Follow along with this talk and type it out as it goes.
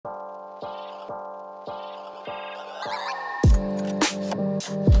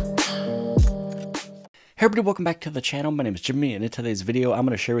Hey everybody, welcome back to the channel. My name is Jimmy, and in today's video, I'm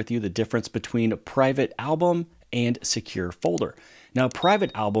going to share with you the difference between a private album and secure folder. Now, private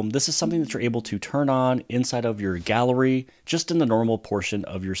album, this is something that you're able to turn on inside of your gallery, just in the normal portion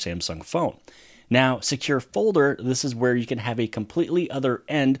of your Samsung phone. Now, secure folder, this is where you can have a completely other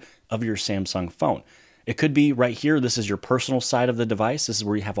end of your Samsung phone. It could be right here. This is your personal side of the device. This is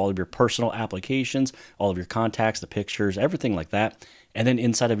where you have all of your personal applications, all of your contacts, the pictures, everything like that. And then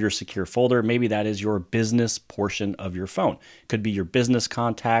inside of your secure folder, maybe that is your business portion of your phone. It could be your business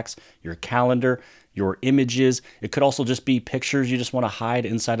contacts, your calendar, your images. It could also just be pictures you just want to hide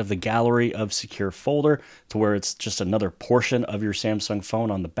inside of the gallery of secure folder, to where it's just another portion of your Samsung phone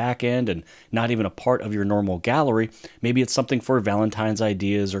on the back end and not even a part of your normal gallery. Maybe it's something for Valentine's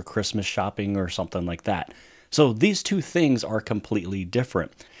ideas or Christmas shopping or something like that. So these two things are completely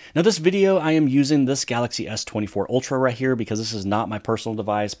different. Now this video, I am using this Galaxy S24 Ultra right here because this is not my personal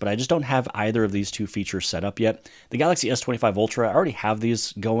device, but I just don't have either of these two features set up yet. The Galaxy S25 Ultra, I already have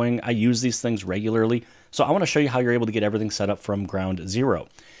these going. I use these things regularly. So I want to show you how you're able to get everything set up from ground zero.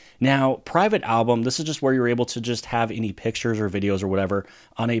 Now, private album, this is just where you're able to just have any pictures or videos or whatever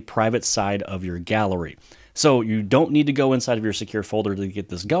on a private side of your gallery. So you don't need to go inside of your secure folder to get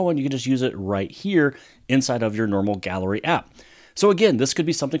this going. You can just use it right here inside of your normal gallery app. So again, this could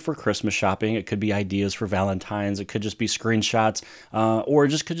be something for Christmas shopping. It could be ideas for Valentine's. It could just be screenshots, or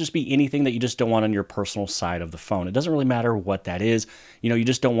it could just be anything that you just don't want on your personal side of the phone. It doesn't really matter what that is. You know, you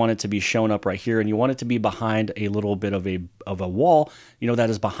just don't want it to be shown up right here, and you want it to be behind a little bit of a wall, you know, that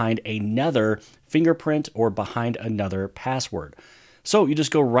is behind another fingerprint or behind another password. So you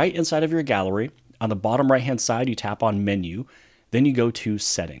just go right inside of your gallery. On the bottom right-hand side, you tap on Menu, then you go to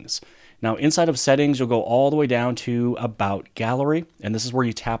Settings. Now, inside of Settings, you'll go all the way down to About Gallery, and this is where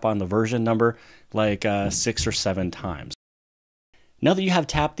you tap on the version number like 6 or 7 times. Now that you have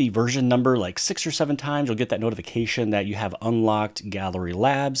tapped the version number like 6 or 7 times, you'll get that notification that you have unlocked Gallery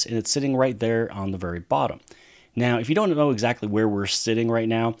Labs, and it's sitting right there on the very bottom. Now, if you don't know exactly where we're sitting right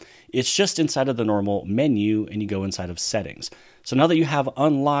now, it's just inside of the normal menu, and you go inside of Settings. So now that you have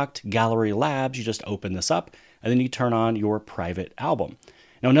unlocked Gallery Labs, you just open this up, and then you turn on your private album.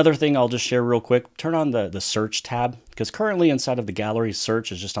 Now, another thing I'll just share real quick, turn on the search tab, because currently inside of the gallery,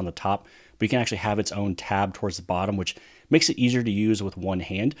 search is just on the top, but you can actually have its own tab towards the bottom, which makes it easier to use with one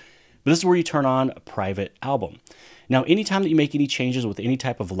hand. But this is where you turn on private album. Now, anytime that you make any changes with any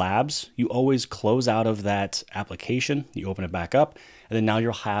type of labs, you always close out of that application, you open it back up, and then now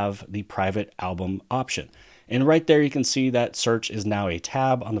you'll have the private album option. And right there, you can see that search is now a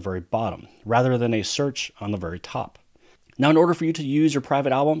tab on the very bottom, rather than a search on the very top. Now, in order for you to use your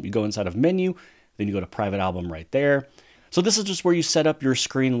private album, you go inside of Menu, then you go to Private Album right there. So this is just where you set up your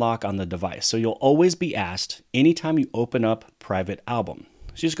screen lock on the device. So you'll always be asked anytime you open up Private Album.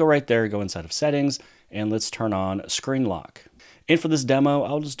 So you just go right there, go inside of Settings, and let's turn on Screen Lock. And for this demo,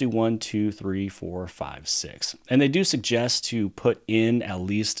 I'll just do 1, 2, 3, 4, 5, 6. And they do suggest to put in at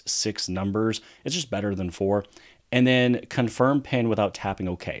least 6 numbers. It's just better than 4. And then confirm PIN without tapping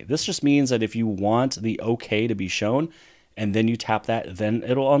OK. This just means that if you want the OK to be shown, and then you tap that, then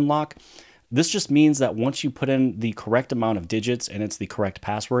it'll unlock. This just means that once you put in the correct amount of digits and it's the correct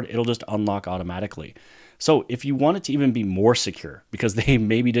password, it'll just unlock automatically. So if you want it to even be more secure, because they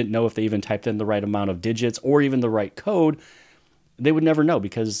maybe didn't know if they even typed in the right amount of digits or even the right code, they would never know,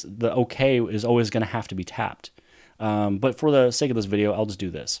 because the OK is always going to have to be tapped. But for the sake of this video, I'll just do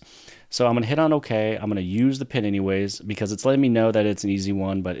this. So I'm going to hit on OK. I'm going to use the PIN anyways, because it's letting me know that it's an easy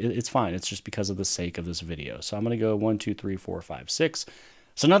one, but it's fine. It's just because of the sake of this video. So I'm going to go 1, 2, 3, 4, 5, 6.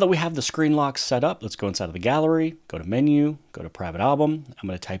 So now that we have the screen lock set up, let's go inside of the gallery, go to Menu, go to Private Album. I'm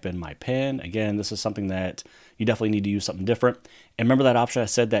going to type in my PIN. Again, this is something that you definitely need to use something different. And remember that option I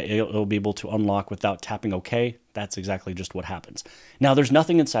said that it'll be able to unlock without tapping OK? That's exactly just what happens. Now, there's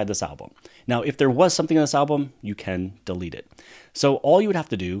nothing inside this album. Now, if there was something in this album, you can delete it. So all you would have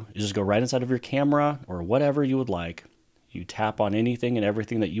to do is just go right inside of your camera or whatever you would like. You tap on anything and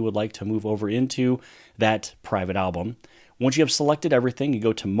everything that you would like to move over into that private album. Once you have selected everything, you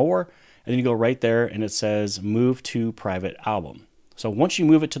go to More, and then you go right there, and it says Move to Private Album. So once you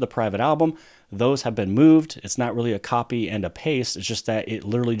move it to the private album, those have been moved. It's not really a copy and a paste. It's just that it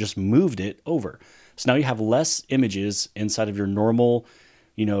literally just moved it over. So now you have less images inside of your normal,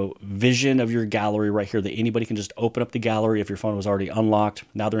 you know, vision of your gallery right here, that anybody can just open up the gallery if your phone was already unlocked.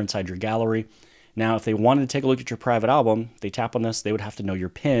 Now they're inside your gallery. Now, if they wanted to take a look at your private album, they tap on this, they would have to know your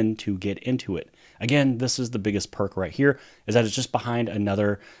PIN to get into it. Again, this is the biggest perk right here, is that it's just behind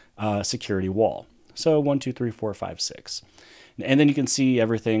another security wall. So 1, 2, 3, 4, 5, 6. And then you can see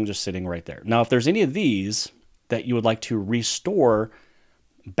everything just sitting right there. Now, if there's any of these that you would like to restore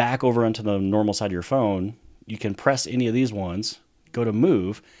back over onto the normal side of your phone, you can press any of these ones, go to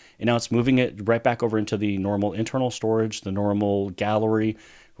move, and now it's moving it right back over into the normal internal storage, the normal gallery.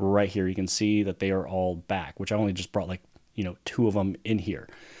 Right here, you can see that they are all back, which I only just brought like, 2 of them in here.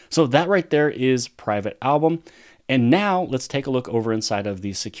 So that right there is private album. And now let's take a look over inside of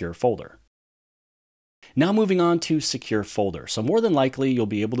the secure folder. Now moving on to secure folder. So more than likely, you'll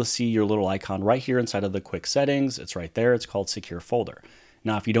be able to see your little icon right here inside of the quick settings. It's right there. It's called secure folder.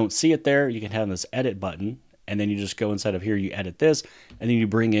 Now, if you don't see it there, you can have this edit button, and then you just go inside of here, you edit this, and then you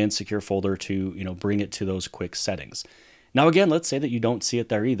bring in secure folder to, bring it to those quick settings. Now, again, let's say that you don't see it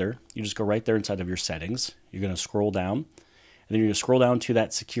there either. You just go right there inside of your settings. You're going to scroll down, and then you're going to scroll down to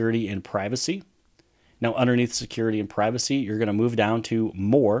that security and privacy. Now, underneath security and privacy, you're going to move down to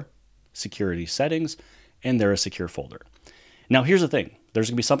more security settings, and there is secure folder. Now, here's the thing. There's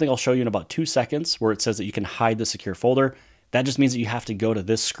going to be something I'll show you in about 2 seconds where it says that you can hide the secure folder. That just means that you have to go to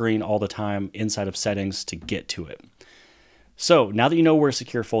this screen all the time inside of settings to get to it. So now that you know where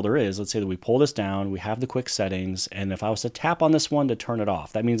secure folder is, let's say that we pull this down, we have the quick settings, and if I was to tap on this one to turn it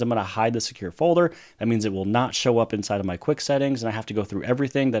off, that means I'm going to hide the secure folder. That means it will not show up inside of my quick settings, and I have to go through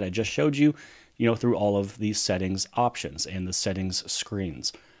everything that I just showed you, through all of these settings options and the settings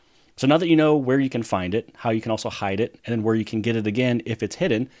screens. So now that you know where you can find it, how you can also hide it, and then where you can get it again if it's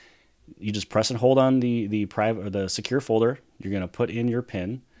hidden, you just press and hold on the private or the secure folder. You're going to put in your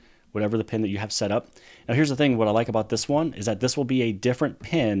PIN, whatever the PIN that you have set up. Now here's the thing, what I like about this one is that this will be a different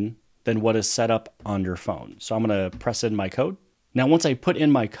PIN than what is set up on your phone. So I'm going to press in my code. Now once I put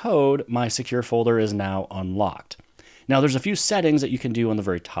in my code, my secure folder is now unlocked. Now there's a few settings that you can do on the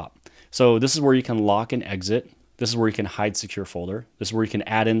very top. So this is where you can lock and exit. This is where you can hide secure folder. This is where you can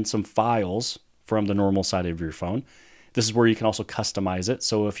add in some files from the normal side of your phone. This is where you can also customize it.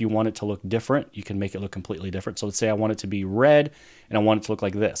 So if you want it to look different, you can make it look completely different. So let's say I want it to be red and I want it to look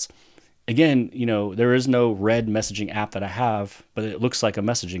like this. Again, there is no red messaging app that I have, but it looks like a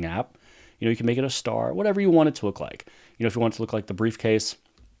messaging app. You can make it a star, whatever you want it to look like. If you want it to look like the briefcase.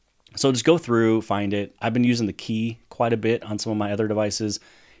 So just go through, find it. I've been using the key quite a bit on some of my other devices.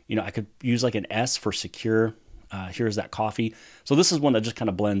 I could use like an S for secure. Here's that coffee. So this is one that just kind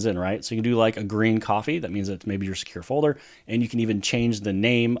of blends in, right? So you can do like a green coffee. That means that maybe your secure folder, and you can even change the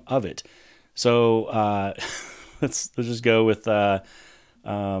name of it. So let's just go with,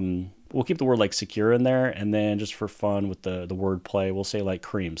 we'll keep the word like secure in there. And then just for fun with the word play, we'll say like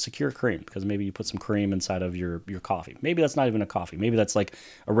cream, secure cream, because maybe you put some cream inside of your coffee. Maybe that's not even a coffee. Maybe that's like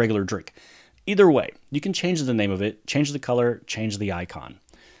a regular drink. Either way, you can change the name of it, change the color, change the icon.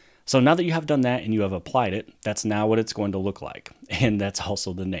 So now that you have done that and you have applied it, that's now what it's going to look like. And that's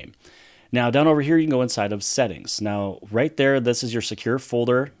also the name. Now down over here, you can go inside of settings. Now right there, this is your secure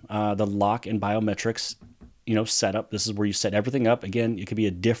folder, the lock and biometrics, setup. This is where you set everything up. Again, it could be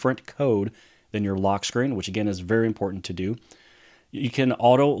a different code than your lock screen, which again is very important to do. You can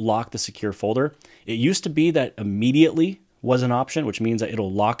auto lock the secure folder. It used to be that immediately was an option, which means that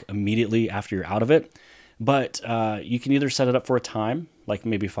it'll lock immediately after you're out of it. But you can either set it up for a time, like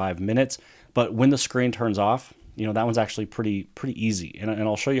maybe 5 minutes, but when the screen turns off, that one's actually pretty easy. And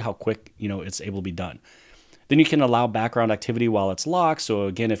I'll show you how quick, it's able to be done. Then you can allow background activity while it's locked. So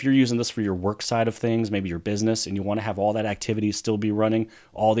again, if you're using this for your work side of things, maybe your business, and you want to have all that activity still be running,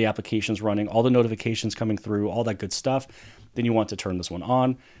 all the applications running, all the notifications coming through, all that good stuff, then you want to turn this one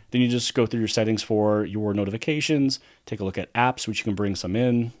on. Then you just go through your settings for your notifications, take a look at apps, which you can bring some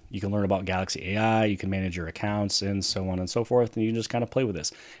in. You can learn about Galaxy AI, you can manage your accounts, and so on and so forth. And you can just kind of play with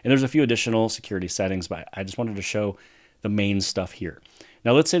this. And there's a few additional security settings, but I just wanted to show the main stuff here.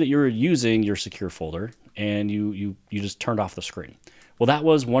 Now, let's say that you're using your secure folder and you just turned off the screen. Well, that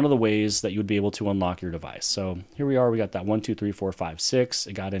was one of the ways that you would be able to unlock your device. So here we are, we got that 1, 2, 3, 4, 5, 6.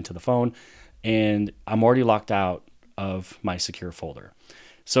 It got into the phone, and I'm already locked out of my secure folder.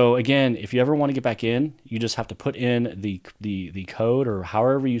 So again, if you ever want to get back in, you just have to put in the code or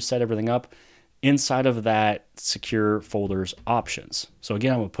however you set everything up inside of that secure folder's options. So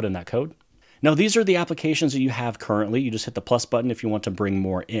again, I'm going to put in that code. Now, these are the applications that you have currently. You just hit the plus button if you want to bring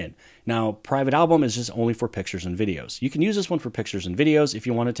more in. Now, private album is just only for pictures and videos. You can use this one for pictures and videos if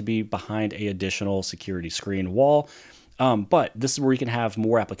you want it to be behind a additional security screen wall. But this is where you can have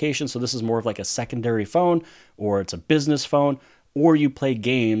more applications. So this is more of like a secondary phone, or it's a business phone, or you play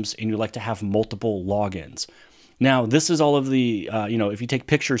games and you like to have multiple logins. Now, this is all of the, if you take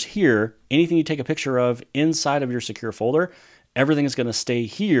pictures here, anything you take a picture of inside of your secure folder, everything is going to stay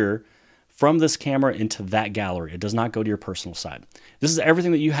here from this camera into that gallery. It does not go to your personal side. This is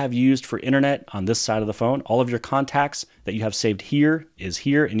everything that you have used for internet on this side of the phone. All of your contacts that you have saved here is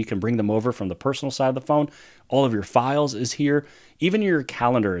here, and you can bring them over from the personal side of the phone. All of your files is here. Even your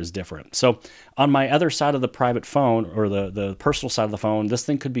calendar is different. So on my other side of the private phone, or the personal side of the phone, this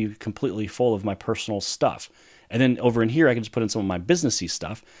thing could be completely full of my personal stuff. And then over in here, I can just put in some of my businessy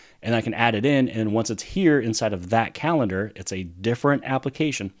stuff, and I can add it in. And once it's here inside of that calendar, it's a different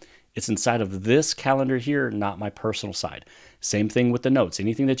application. It's inside of this calendar here, not my personal side. Same thing with the notes.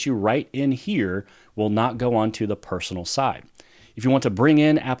 Anything that you write in here will not go onto the personal side. If you want to bring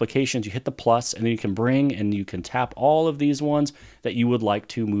in applications, you hit the plus, and then you can bring and you can tap all of these ones that you would like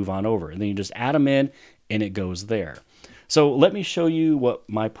to move on over. And then you just add them in, and it goes there. So let me show you what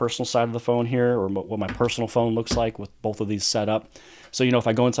my personal side of the phone here, or what my personal phone looks like with both of these set up. So, if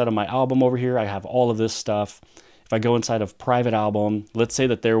I go inside of my album over here, I have all of this stuff. If I go inside of private album, let's say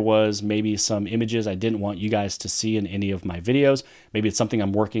that there was maybe some images I didn't want you guys to see in any of my videos. Maybe it's something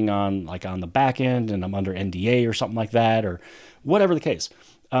I'm working on, like on the back end, and I'm under NDA or something like that, or whatever the case.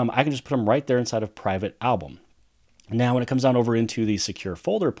 I can just put them right there inside of private album. Now, when it comes down over into the secure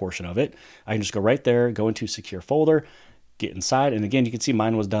folder portion of it, I can just go right there, go into secure folder, get inside. And again, you can see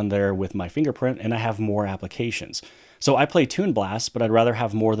mine was done there with my fingerprint, and I have more applications. So I play Toon Blast, but I'd rather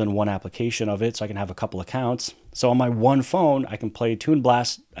have more than one application of it so I can have a couple accounts. So on my one phone, I can play Toon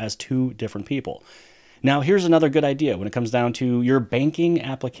Blast as 2 different people. Now, here's another good idea when it comes down to your banking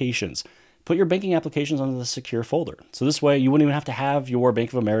applications. Put your banking applications under the secure folder. So this way, you wouldn't even have to have your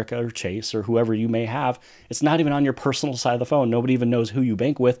Bank of America or Chase or whoever you may have. It's not even on your personal side of the phone. Nobody even knows who you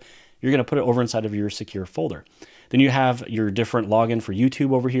bank with. You're going to put it over inside of your secure folder. Then you have your different login for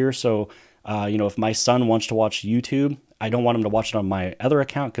YouTube over here. So, if my son wants to watch YouTube, I don't want him to watch it on my other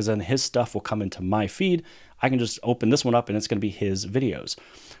account, because then his stuff will come into my feed. I can just open this one up, and it's going to be his videos.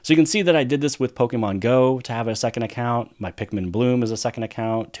 So you can see that I did this with Pokemon Go to have a second account. My Pikmin Bloom is a second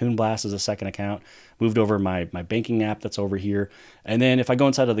account. Toon Blast is a second account. Moved over my banking app that's over here. And then if I go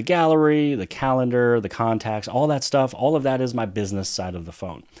inside of the gallery, the calendar, the contacts, all that stuff, all of that is my business side of the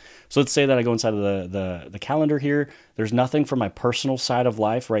phone. So let's say that I go inside of the calendar here. There's nothing for my personal side of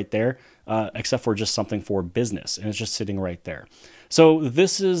life right there, except for just something for business. And it's just sitting right there. So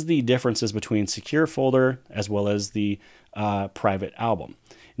this is the differences between secure folder as well as the private album.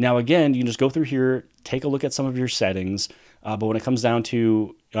 Now, again, you can just go through here, take a look at some of your settings. But when it comes down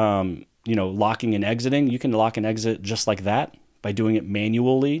to, locking and exiting, you can lock and exit just like that by doing it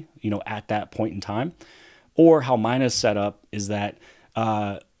manually, at that point in time. Or how mine is set up is that,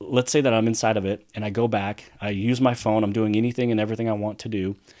 let's say that I'm inside of it and I go back, I use my phone, I'm doing anything and everything I want to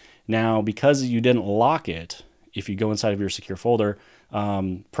do. Now, because you didn't lock it, if you go inside of your secure folder,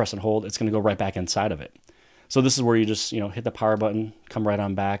 press and hold, it's going to go right back inside of it. So this is where you just, hit the power button, come right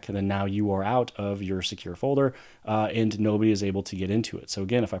on back, and then now you are out of your secure folder, and nobody is able to get into it. So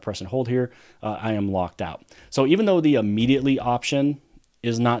again, if I press and hold here, I am locked out. So even though the immediately option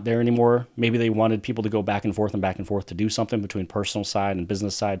is not there anymore, maybe they wanted people to go back and forth to do something between personal side and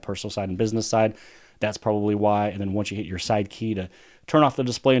business side, personal side and business side. That's probably why. And then once you hit your side key to turn off the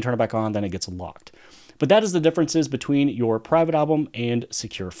display and turn it back on, then it gets locked. But that is the differences between your private album and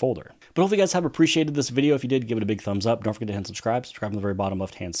secure folder. But hopefully you guys have appreciated this video. If you did, give it a big thumbs up. Don't forget to hit subscribe. Subscribe on the very bottom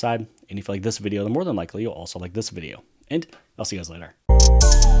left-hand side. And if you like this video, then more than likely you'll also like this video. And I'll see you guys later.